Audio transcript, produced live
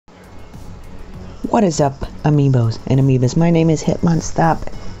What is up, amiibos and amoebas? My name is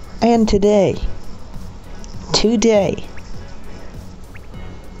Hitmonstop, and today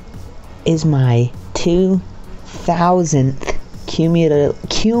is my 2000th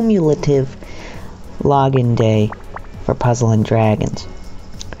cumulative login day for Puzzle and Dragons.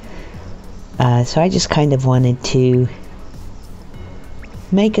 So I just kind of wanted to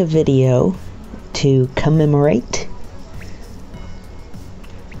make a video to commemorate.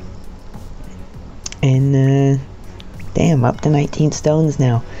 And, damn, up to 19 stones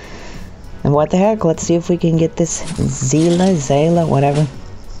now. And what the heck, let's see if we can get this Zayla, whatever.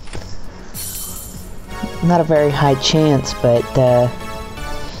 Not a very high chance, but,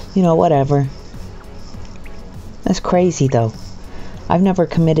 you know, whatever. That's crazy, though. I've never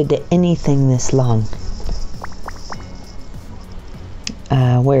committed to anything this long.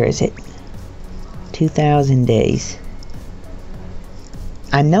 Where is it? 2000 days.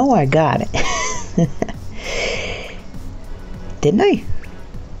 I know I got it. Didn't I?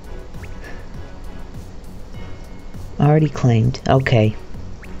 Already claimed. Okay.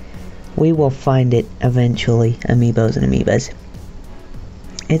 We will find it eventually, amiibos and amoebas.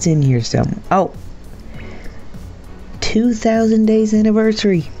 It's in here somewhere. Oh! 2000 days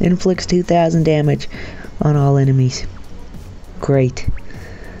anniversary. Inflicts 2000 damage on all enemies. Great.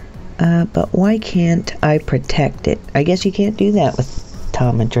 But why can't I protect it? I guess you can't do that with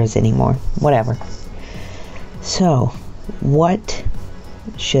Tomadras anymore. Whatever. So, what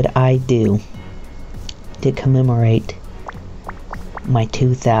should I do to commemorate my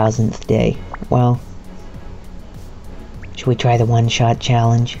 2000th day? Well, should we try the one-shot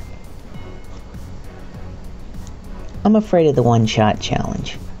challenge? I'm afraid of the one-shot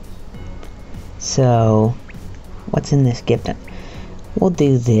challenge. So, what's in this gift? We'll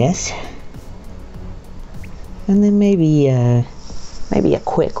do this. And then maybe a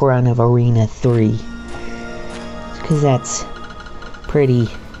quick run of Arena 3. Because that's pretty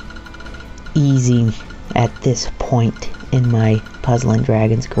easy at this point in my Puzzle and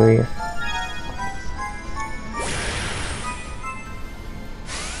Dragons career.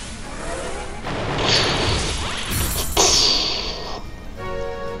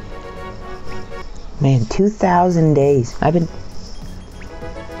 Man, 2000 days. That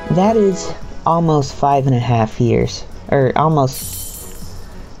is almost 5.5 years. Or almost,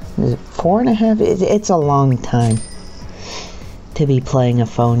 is it 4.5? It's a long time to be playing a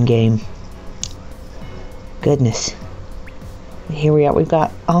phone game. Goodness. Here we are. We've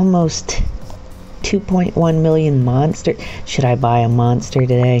got almost 2.1 million monsters. Should I buy a monster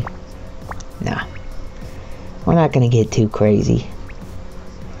today? Nah. We're not gonna get too crazy.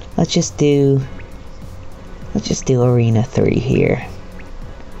 Let's just do Arena 3 here.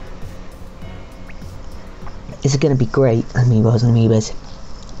 This is gonna be great, amiibos and amoebas.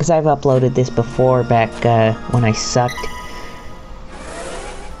 Because I've uploaded this before, back when I sucked.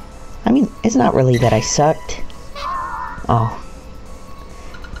 I mean, it's not really that I sucked. Oh.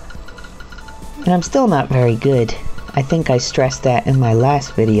 And I'm still not very good. I think I stressed that in my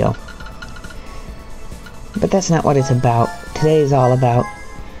last video. But that's not what it's about. Today is all about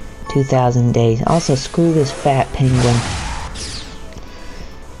 2000 days. Also, screw this fat penguin.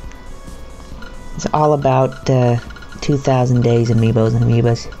 It's all about 2000 days, amiibos and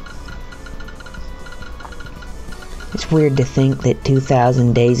amoebas. It's weird to think that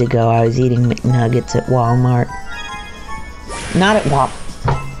 2000 days ago I was eating McNuggets at Walmart. Not at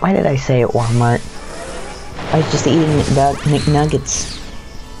Why did I say at Walmart? I was just eating McNuggets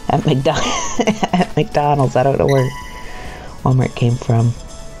at McDonald's. I don't know where Walmart came from.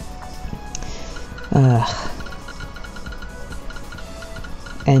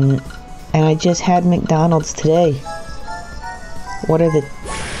 And I just had McDonald's today. What are the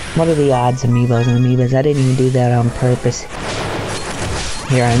odds, amiibos and amoebas? I didn't even do that on purpose.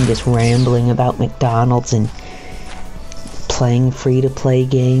 Here I'm just rambling about McDonald's and playing free-to-play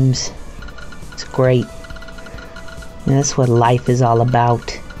games. It's great. And that's what life is all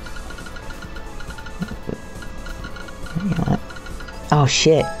about. You know what? Oh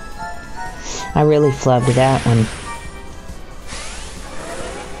shit. I really flubbed that one.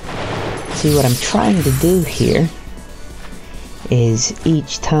 See, what I'm trying to do here is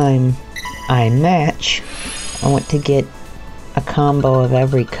each time I match, I want to get a combo of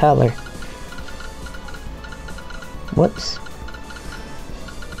every color. Whoops.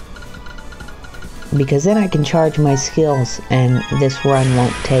 Because then I can charge my skills and this run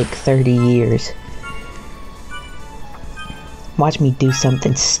won't take 30 years. Watch me do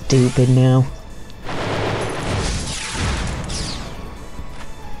something stupid now.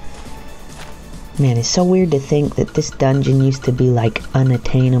 Man, it's so weird to think that this dungeon used to be like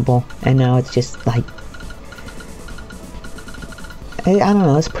unattainable, and now it's just like, I don't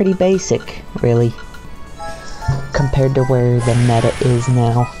know, it's pretty basic, really, compared to where the meta is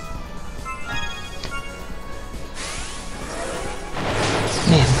now.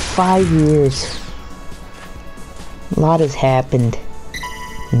 Man, 5 years. A lot has happened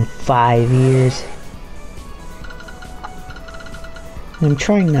in 5 years. I'm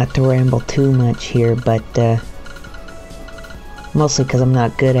trying not to ramble too much here, but mostly because I'm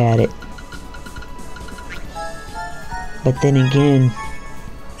not good at it. But then again,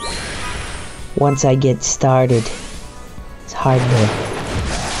 once I get started, it's hard to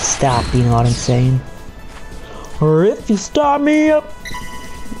stop, you know what I'm saying? Or if you start me up.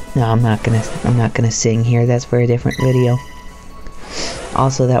 No, I'm not gonna sing here. That's for a different video.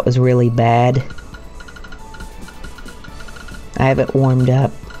 Also, that was really bad. I haven't warmed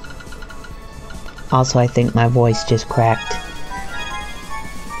up. Also, I think my voice just cracked.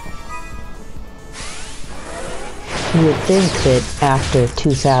 You would think that after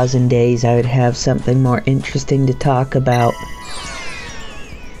 2,000 days I would have something more interesting to talk about.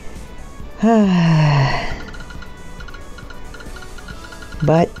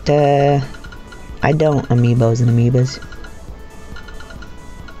 But, I don't, amiibos and amoebas.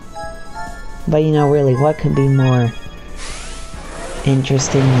 But you know, really, what could be more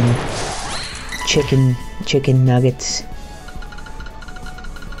interesting than chicken nuggets?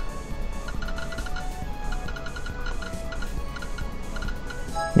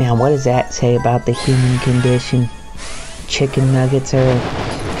 Now, what does that say about the human condition? Chicken nuggets are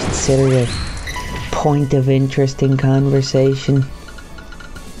considered a point of interest in conversation.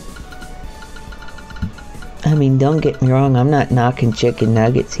 I mean, don't get me wrong, I'm not knocking chicken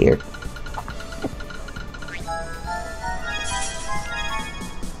nuggets here.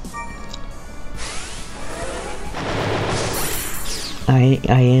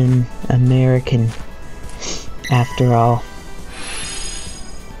 I am American, after all.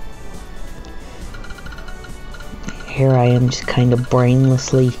 Here I am just kind of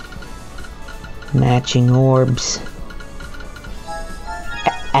brainlessly matching orbs,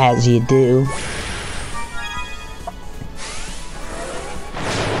 as you do.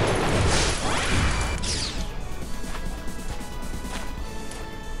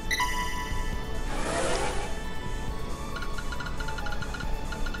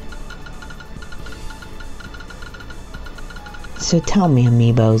 So tell me,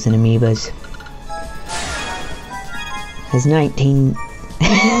 amiibos and amoebas,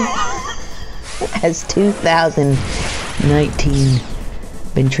 has 2019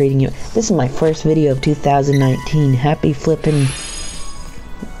 been treating you? This is my first video of 2019. Happy flippin'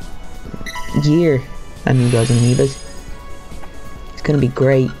 year, amiibos and amoebas. It's gonna be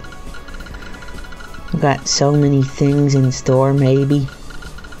great. I've got so many things in store, maybe.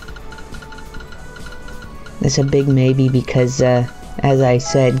 It's a big maybe because, as I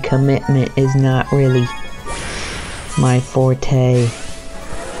said, commitment is not really my forte.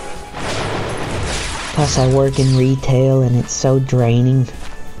 Plus, I work in retail and it's so draining.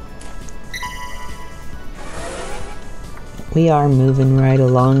 We are moving right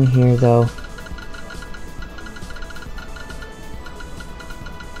along here, though.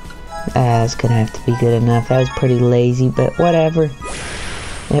 That's gonna have to be good enough. That was pretty lazy, but whatever.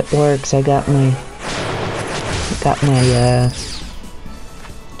 It works. I got my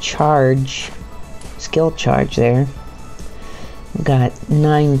skill charge there. Got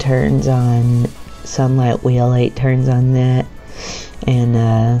 9 turns on Sunlight Wheel, 8 turns on that,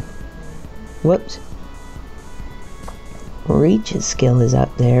 and whoops, Reach's skill is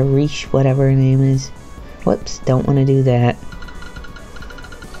up there. Reach, whatever her name is. Whoops, don't want to do that.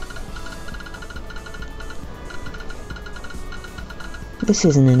 This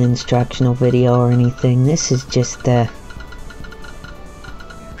isn't an instructional video or anything. This is just oh,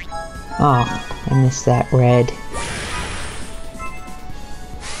 I missed that red.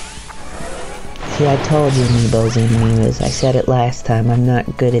 See, I told you, amiibos and amoebas. I said it last time. I'm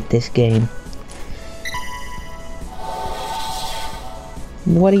not good at this game.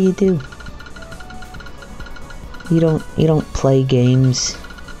 What do? You don't play games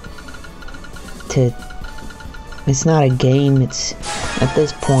to... It's not a game, it's, at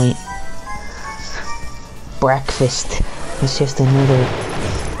this point, breakfast. It's just another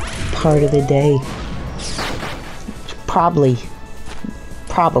part of the day. It's probably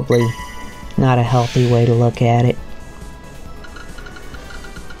not a healthy way to look at it.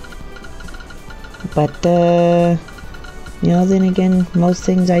 But, you know, then again, most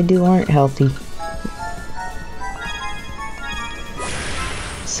things I do aren't healthy.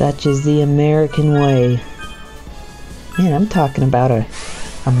 Such is the American way. Man, I'm talking about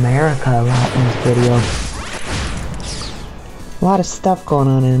America a lot in this video. A lot of stuff going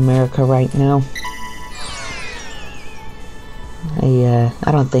on in America right now.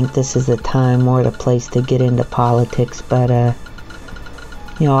 I don't think this is the time or the place to get into politics, but,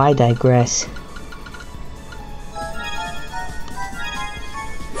 you know, I digress.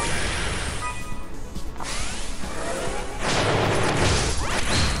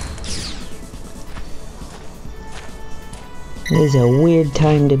 It is a weird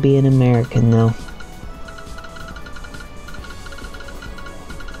time to be an American, though.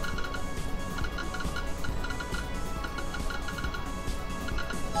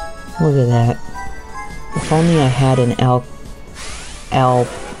 Look at that. If only I had an Al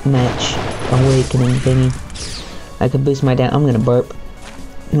match awakening thingy. I could boost my I'm gonna burp.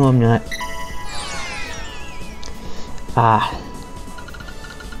 No, I'm not.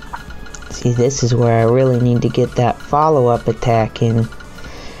 See, this is where I really need to get that follow-up attack in.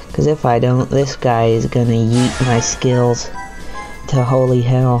 Because if I don't, this guy is gonna yeet my skills to holy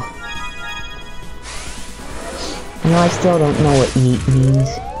hell. You know, I still don't know what yeet means.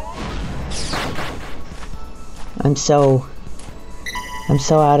 I'm so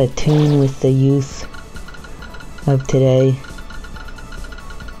out of tune with the youth of today.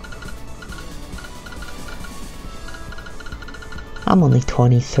 I'm only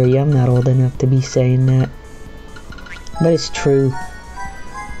 23, I'm not old enough to be saying that. But it's true.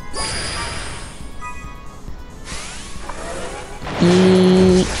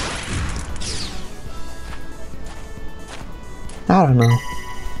 Yeet. I don't know.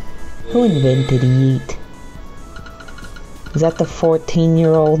 Who invented yeet? Is that the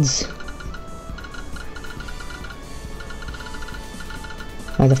 14-year-olds?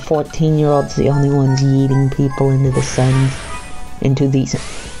 Are the 14-year-olds the only ones yeeting people into the sun? Into the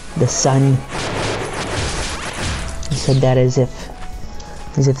sun? I said that as if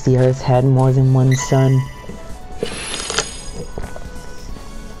the Earth had more than one sun.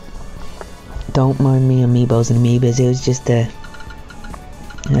 Don't mind me, amiibos and amoebas. It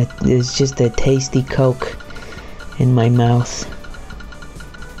was just a tasty Coke in my mouth.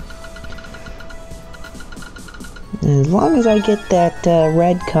 As long as I get that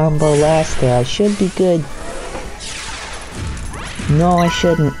red combo last there, I should be good. No, I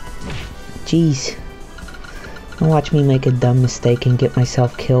shouldn't. Jeez. Don't watch me make a dumb mistake and get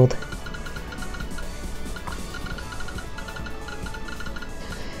myself killed.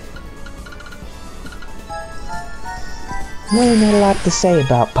 Really not a lot to say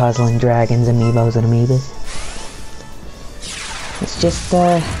about Puzzling Dragons, amiibos and amoebas. It's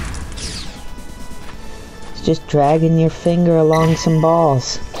just dragging your finger along some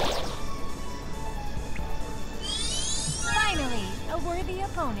balls. Finally, a worthy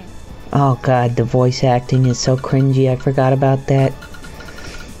opponent. Oh god, the voice acting is so cringy, I forgot about that.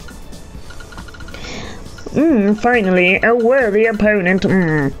 Finally, a worthy opponent.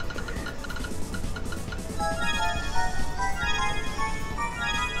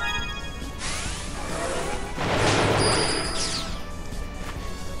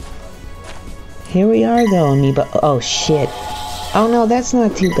 Here we are though, amiibo. Oh shit. Oh no, that's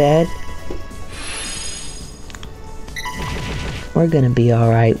not too bad. We're gonna be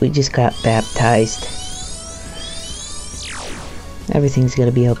alright. We just got baptized. Everything's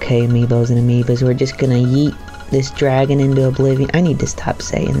gonna be okay, amiibos and amoebas. We're just gonna yeet this dragon into oblivion. I need to stop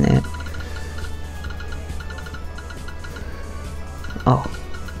saying that. Oh.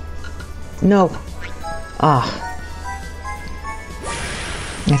 No. Ah.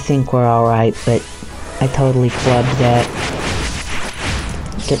 I think we're alright, but I totally flubbed that.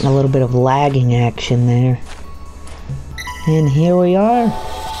 Getting a little bit of lagging action there. And here we are.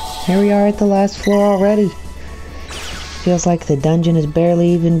 Here we are at the last floor already. Feels like the dungeon has barely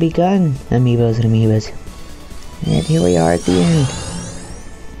even begun, amiibos and amoebas. And here we are at the end.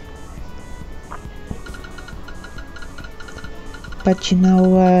 But you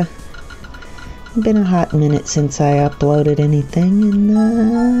know, it's been a hot minute since I uploaded anything, and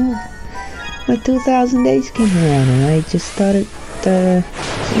my 2,000 days came around, and I just thought it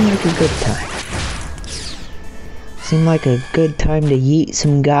seemed like a good time. Seemed like a good time to yeet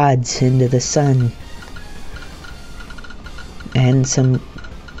some gods into the sun. And some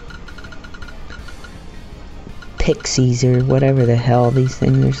pixies, or whatever the hell these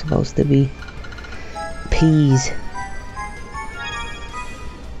things are supposed to be. Peas.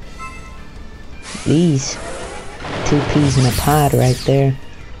 These 2 peas in a pod right there.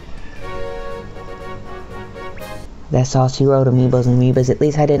 That's all she wrote, amiibos and amoebas. At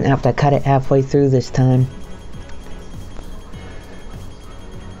least I didn't have to cut it halfway through this time.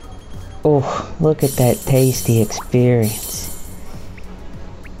 Oh, look at that tasty experience.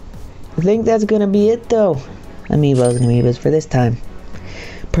 I think that's gonna be it though. Amiibos and Amiibos for this time.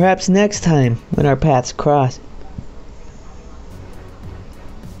 Perhaps next time when our paths cross.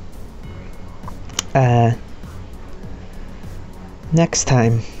 Next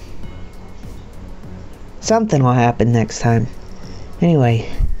time. Something will happen next time. Anyway,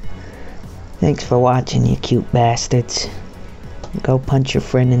 thanks for watching, you cute bastards. Go punch your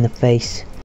friend in the face.